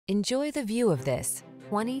Enjoy the view of this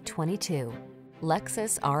 2022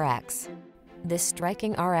 Lexus RX. This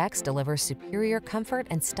striking RX delivers superior comfort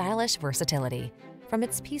and stylish versatility. From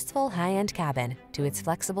its peaceful high-end cabin to its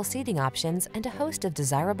flexible seating options and a host of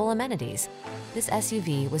desirable amenities, this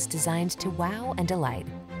SUV was designed to wow and delight.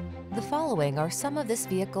 The following are some of this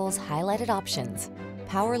vehicle's highlighted options: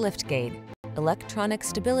 power liftgate, electronic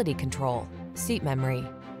stability control, seat memory,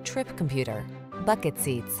 trip computer, bucket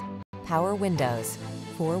seats, power windows,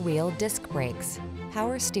 four-wheel disc brakes,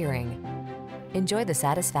 power steering. Enjoy the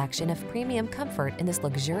satisfaction of premium comfort in this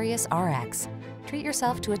luxurious RX. Treat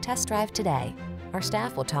yourself to a test drive today. Our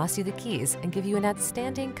staff will toss you the keys and give you an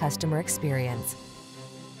outstanding customer experience.